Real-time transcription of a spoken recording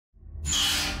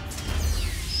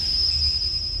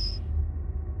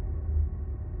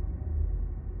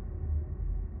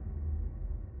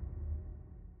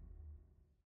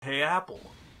Hey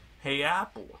Apple. Hey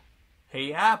Apple.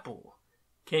 Hey Apple.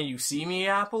 Can you see me,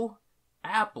 Apple?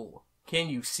 Apple. Can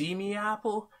you see me,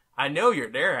 Apple? I know you're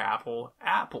there, Apple.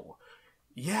 Apple.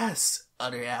 Yes,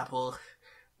 other Apple.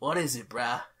 What is it,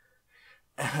 bruh?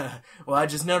 Well, I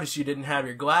just noticed you didn't have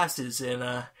your glasses, and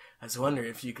I was wondering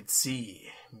if you could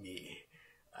see me.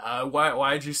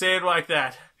 Why'd you say it like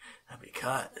that?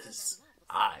 Because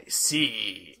I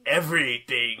see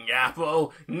everything,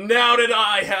 Apple. Now that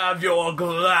I have your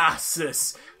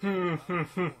glasses. Yes,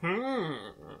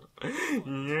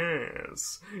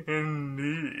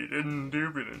 indeed,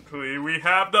 indubitably, we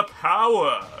have the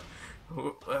power.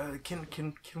 Can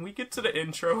we get to the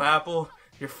intro, Apple?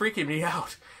 You're freaking me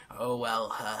out. Oh,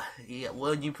 well, yeah,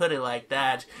 when you put it like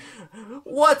that.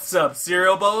 What's up,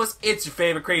 cereal bowls? It's your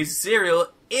favorite crazy cereal,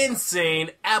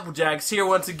 InsaneAppleJackz, here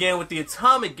once again with the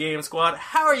Atomic Game Squad.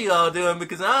 How are you all doing?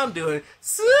 Because I'm doing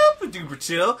super duper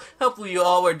chill. Hopefully you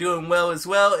all are doing well as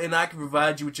well, and I can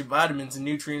provide you with your vitamins and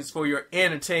nutrients for your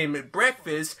entertainment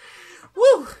breakfast.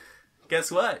 Woo!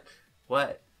 Guess what?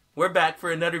 What? We're back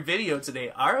for another video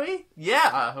today, are we?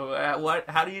 Yeah.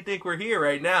 How do you think we're here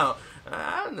right now?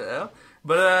 I don't know.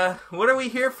 But, what are we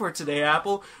here for today,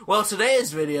 Apple? Well,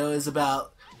 today's video is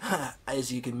about,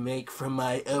 as you can make from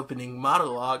my opening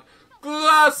monologue,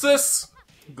 glasses!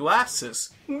 Glasses.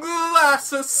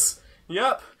 Glasses!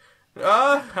 Yep.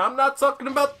 I'm not talking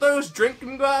about those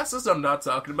drinking glasses. I'm not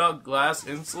talking about glass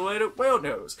insulated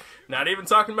windows. Not even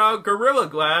talking about Gorilla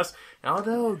Glass.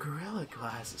 Although Gorilla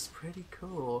Glass is pretty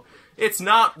cool. It's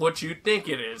not what you think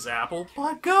it is, Apple,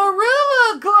 but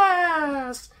Gorilla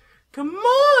Glass! Come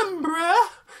on, bruh!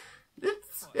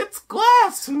 It's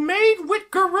glass made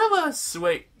with gorillas!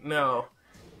 Wait, no.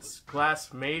 It's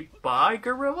glass made by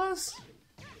gorillas?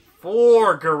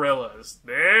 For gorillas.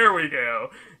 There we go.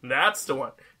 That's the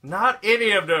one. Not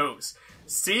any of those.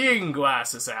 Seeing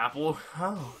glasses, Apple.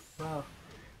 Oh, well.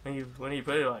 When you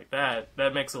put it like that,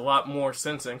 that makes a lot more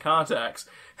sense in context.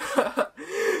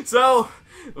 So,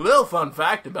 little fun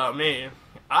fact about me.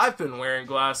 I've been wearing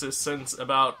glasses since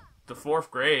about the 4th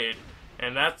grade.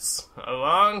 And that's a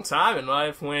long time in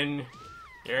life when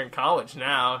you're in college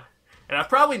now. And I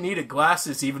probably needed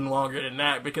glasses even longer than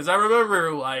that. Because I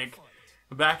remember, like,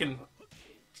 back in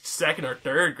 2nd or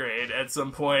 3rd grade at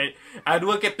some point, I'd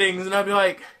look at things and I'd be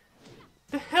like,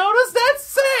 the hell does that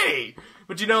say?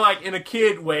 But you know, like in a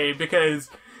kid way, because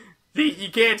you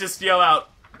can't just yell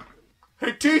out,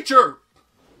 hey teacher,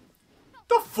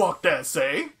 the fuck that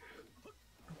say?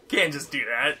 Can't just do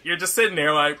that. You're just sitting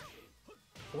there like,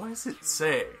 what does it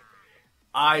say?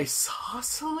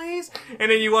 Isosceles?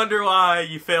 And then you wonder why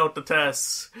you failed the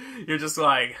test. You're just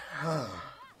like, huh.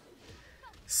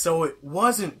 So it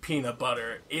wasn't peanut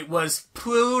butter, it was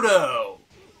Pluto.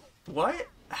 What?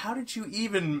 How did you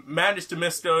even manage to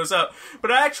mess those up?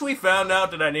 But I actually found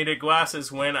out that I needed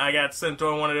glasses when I got sent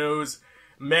on one of those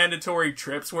mandatory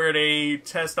trips where they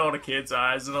test all the kids'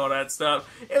 eyes and all that stuff.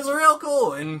 It was real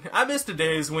cool, and I miss the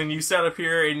days when you sat up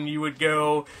here and you would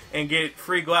go and get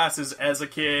free glasses as a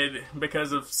kid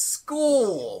because of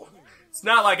school. It's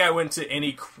not like I went to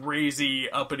any crazy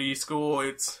uppity school.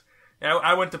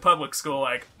 I went to public school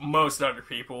like most other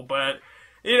people, but,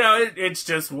 you know, it's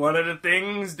just one of the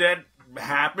things that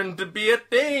happened to be a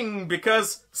thing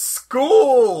because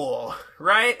school,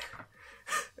 right?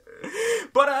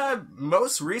 But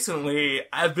most recently,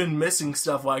 I've been missing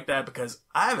stuff like that because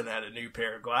I haven't had a new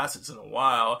pair of glasses in a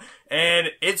while,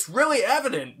 and it's really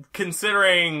evident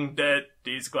considering that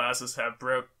these glasses have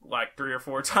broke like 3 or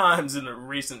 4 times in the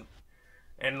recent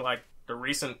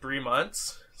 3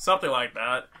 months, something like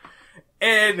that.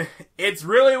 And it's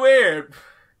really weird.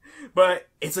 But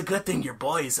it's a good thing your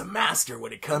boy is a master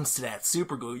when it comes to that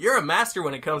super glue. You're a master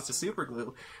when it comes to super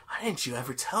glue. Why didn't you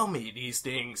ever tell me these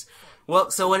things? Well,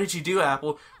 so what did you do,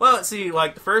 Apple? Well, let's see,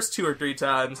 like the first 2 or 3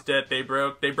 times that they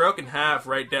broke in half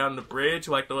right down the bridge,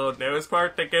 like the little nose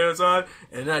part that goes on,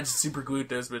 and then I just super glued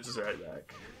those bitches right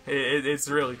back. It's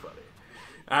really funny.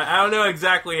 I don't know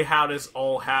exactly how this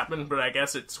all happened, but I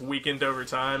guess it's weakened over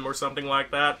time or something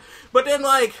like that. But then,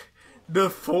 like, the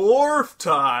 4th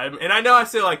time, and I know I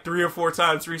say like 3 or 4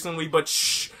 times recently, but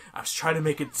shh, I was trying to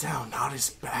make it sound not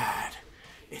as bad.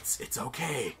 It's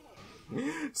okay.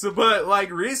 So, but like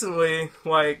recently,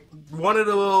 like one of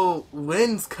the little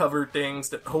lens cover things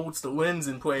that holds the lens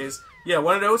in place, yeah,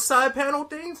 one of those side panel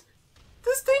things,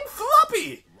 this thing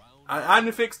floppy. I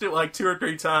fixed it like 2 or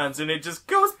 3 times, and it just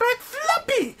goes back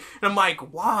floppy. And I'm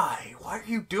like, why? Why are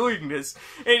you doing this?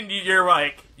 And you're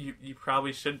like, you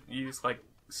probably should use like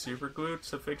super glue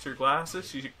to fix your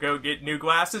glasses. You should go get new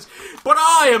glasses. But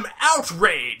I am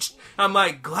outraged. I'm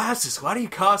like, glasses, why do you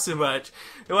cost so much?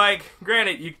 Like,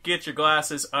 granted, you get your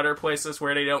glasses other places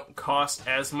where they don't cost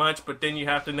as much, but then you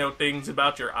have to know things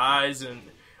about your eyes and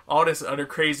all this other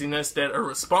craziness that a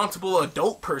responsible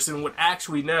adult person would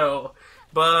actually know.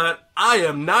 But I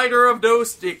am neither of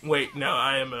those wait, no,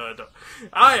 I am an adult.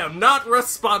 I am not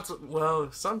responsible.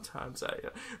 Well, sometimes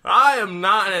I am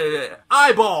not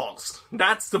eyeballs.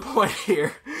 That's the point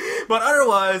here. But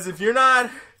otherwise, if you're not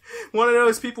one of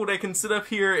those people that can sit up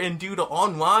here and do the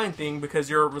online thing because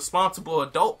you're a responsible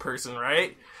adult person,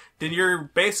 right? Then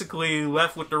you're basically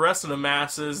left with the rest of the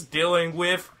masses dealing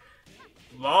with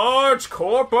large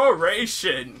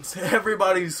corporations.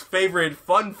 Everybody's favorite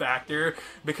fun factor,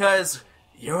 because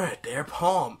you're at their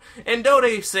palm. And though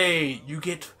they say you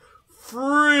get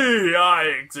free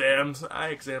eye exams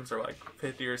are like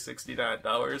 $50 or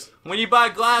 $69. When you buy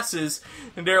glasses,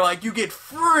 and they're like, you get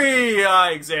free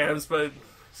eye exams, but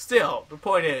still, the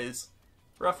point is,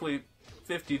 roughly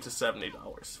 $50 to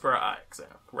 $70 for an eye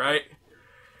exam, right?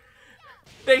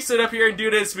 They sit up here and do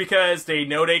this because they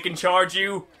know they can charge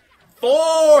you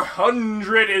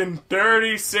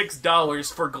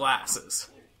 $436 for glasses.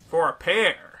 For a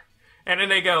pair. And then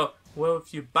they go, well,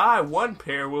 if you buy one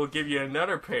pair, we'll give you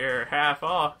another pair half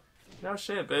off. No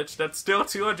shit, bitch. That's still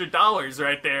 $200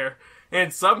 right there.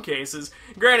 In some cases.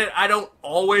 Granted, I don't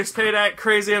always pay that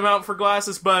crazy amount for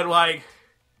glasses, but, like,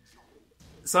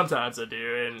 sometimes I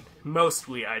do, and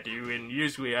mostly I do, and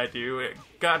usually I do.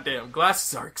 Goddamn,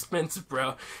 glasses are expensive,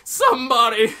 bro.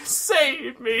 Somebody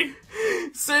save me!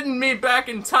 Send me back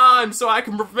in time so I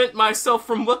can prevent myself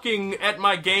from looking at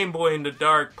my Game Boy in the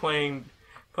dark playing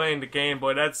the Game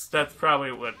Boy. That's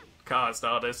probably what caused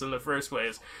all this in the first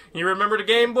place. You remember the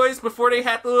Game Boys before they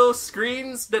had the little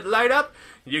screens that light up?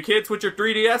 You kids with your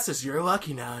 3DSs, you're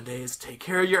lucky nowadays. Take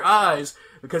care of your eyes.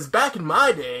 Because back in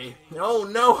my day, oh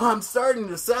no, I'm starting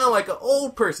to sound like an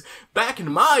old person. Back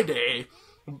in my day,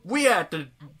 we had the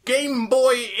Game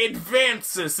Boy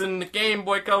Advances and the Game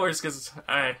Boy Colors, because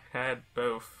I had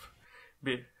both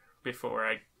before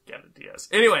I got a DS.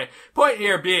 Anyway, point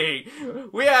here being,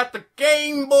 we had the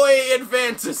Game Boy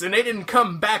Advances, and they didn't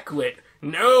come backlit.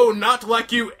 No, not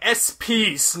like you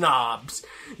SP snobs.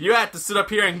 You had to sit up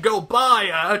here and go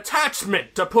buy an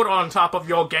attachment to put on top of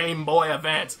your Game Boy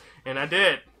Advance. And I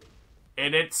did.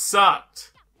 And it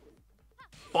sucked.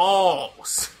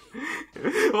 Balls.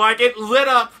 Like, it lit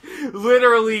up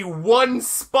literally one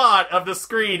spot of the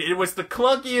screen. It was the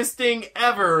clunkiest thing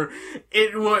ever.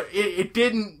 It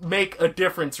didn't make a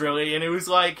difference, really. And it was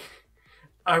like,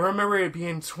 I remember it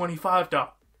being $25.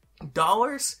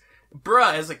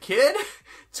 Bruh, as a kid,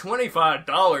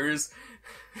 $25.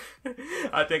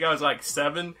 I think I was like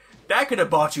 7. That could have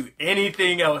bought you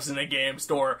anything else in a game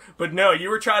store. But no, you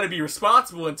were trying to be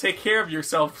responsible and take care of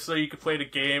yourself so you could play the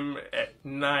game at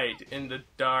night in the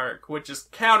dark, which is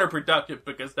counterproductive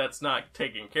because that's not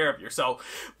taking care of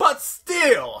yourself. But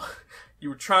still, you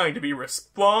were trying to be a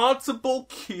responsible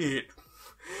kid.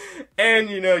 And,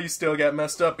 you know, you still got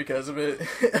messed up because of it.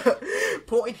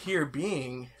 Point here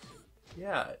being,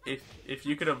 yeah, if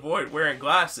you could avoid wearing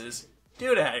glasses,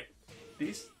 do that.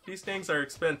 These things are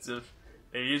expensive.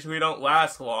 They usually don't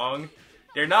last long.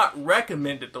 They're not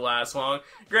recommended to last long.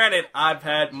 Granted, I've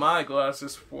had my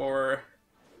glasses for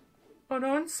an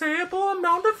unsayable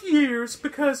amount of years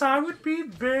because I would be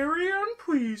very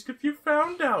unpleased if you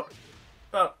found out.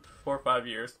 About 4 or 5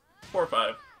 years. 4 or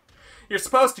 5. You're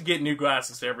supposed to get new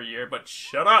glasses every year, but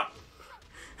shut up!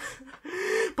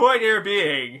 Point here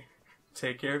being,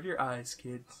 take care of your eyes,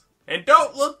 kids. And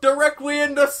don't look directly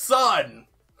in the sun!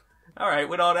 Alright,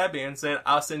 with all that being said,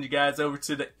 I'll send you guys over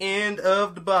to the end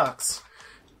of the box.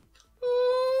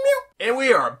 And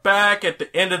we are back at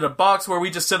the end of the box where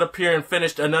we just sit up here and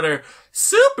finished another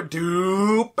super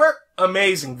duper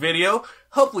amazing video.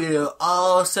 Hopefully you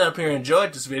all sat up here and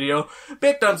enjoyed this video.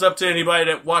 Big thumbs up to anybody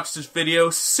that watched this video.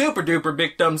 Super duper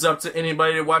big thumbs up to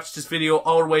anybody that watched this video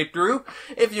all the way through.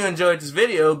 If you enjoyed this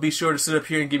video, be sure to sit up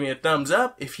here and give me a thumbs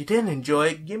up. If you didn't enjoy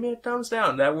it, give me a thumbs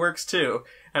down. That works too.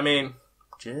 I mean,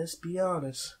 just be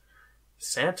honest.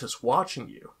 Santa's watching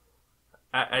you.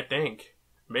 I think.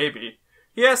 Maybe.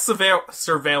 He has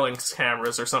surveillance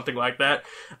cameras or something like that.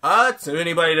 To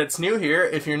anybody that's new here,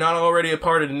 if you're not already a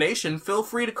part of the nation, feel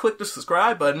free to click the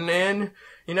subscribe button and,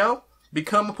 you know,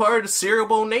 become a part of the Cereal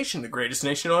Bowl Nation, the greatest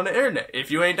nation on the internet. If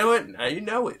you ain't know it, now you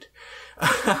know it.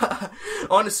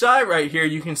 On the side right here,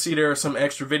 you can see there are some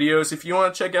extra videos. If you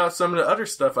want to check out some of the other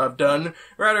stuff I've done,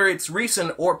 whether it's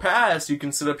recent or past, you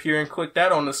can sit up here and click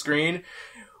that on the screen.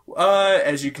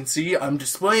 As you can see, I'm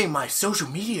displaying my social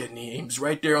media names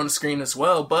right there on the screen as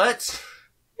well, but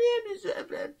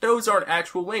those aren't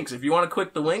actual links. If you want to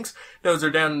click the links, those are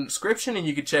down in the description and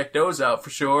you can check those out for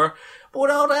sure. But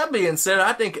with all that being said,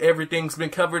 I think everything's been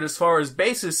covered as far as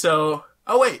bases, so...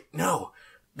 Oh wait, no.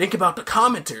 Think about the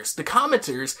commenters. The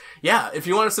commenters, yeah, if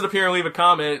you want to sit up here and leave a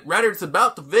comment, rather it's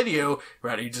about the video,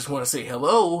 rather you just want to say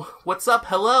hello, what's up,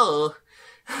 hello?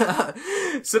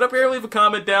 Sit up here and leave a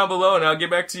comment down below and I'll get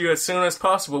back to you as soon as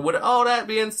possible. With all that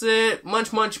being said,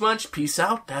 munch, munch, munch, peace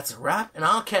out, that's a wrap, and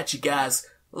I'll catch you guys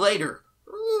later.